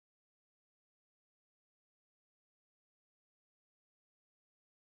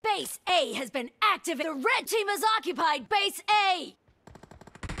Base A has been activated. The red team has occupied Base A!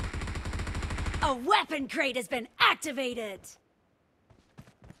 A weapon crate has been activated!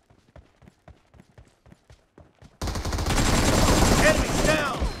 Enemies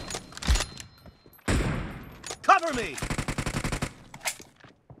down! Cover me!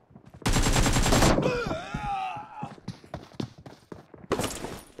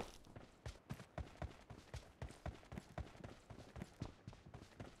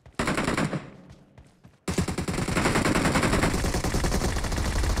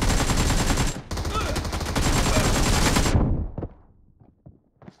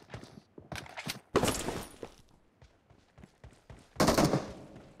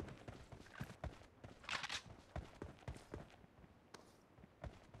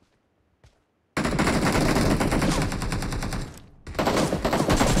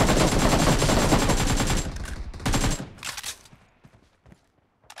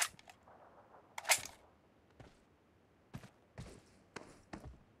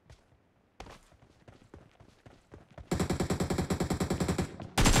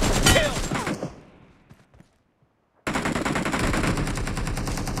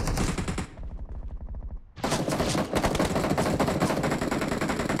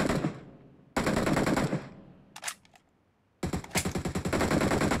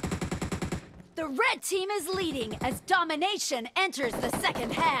 The red team is leading as Domination enters the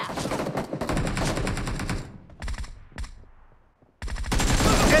second half.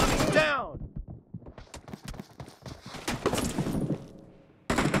 Enemies down!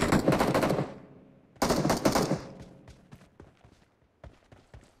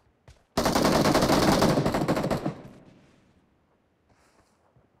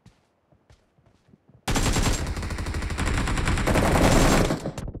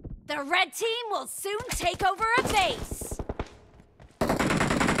 The red team will soon take over a base.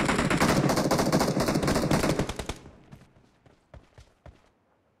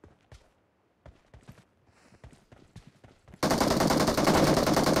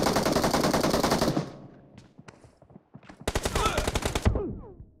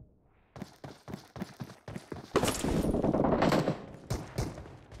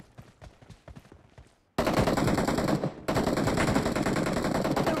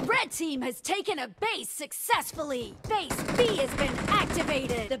 Team has taken a base successfully. Base B has been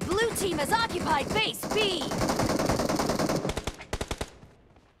activated. The blue team has occupied Base B.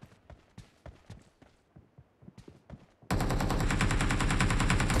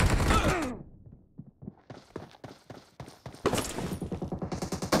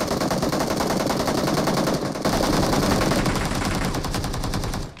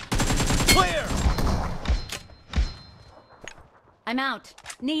 Clear! I'm out.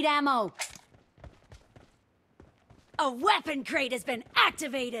 Need ammo. A weapon crate has been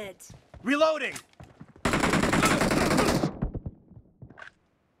activated. Reloading!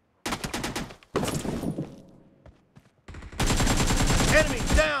 Enemy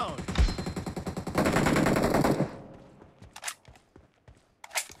down!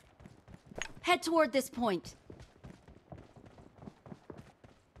 Head toward this point.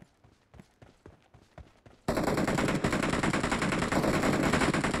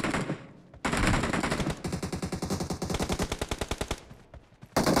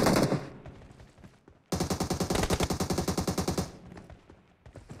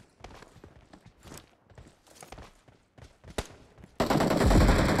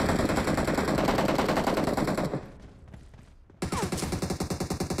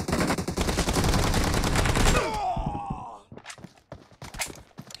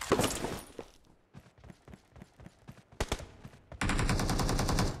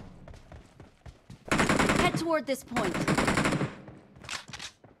 Toward this point.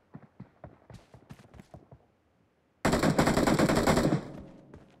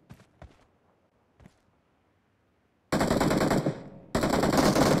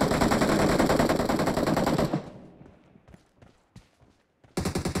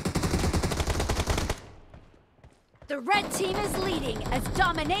 The red team is leading as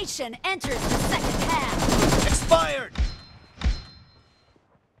Domination enters the second half. Expired!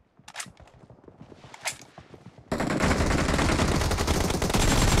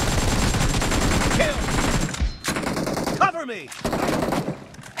 Cover me!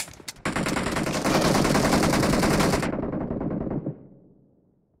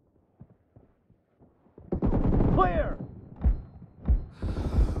 Clear!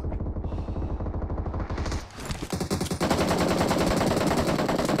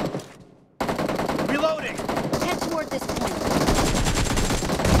 Reloading! Head toward this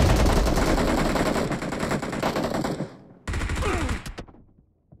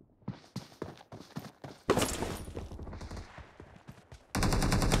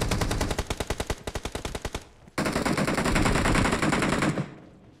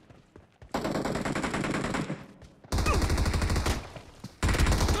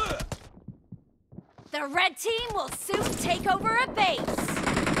The red team will soon take over a base.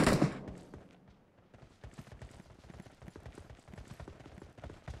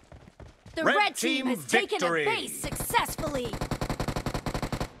 The red team has taken a victory. base successfully.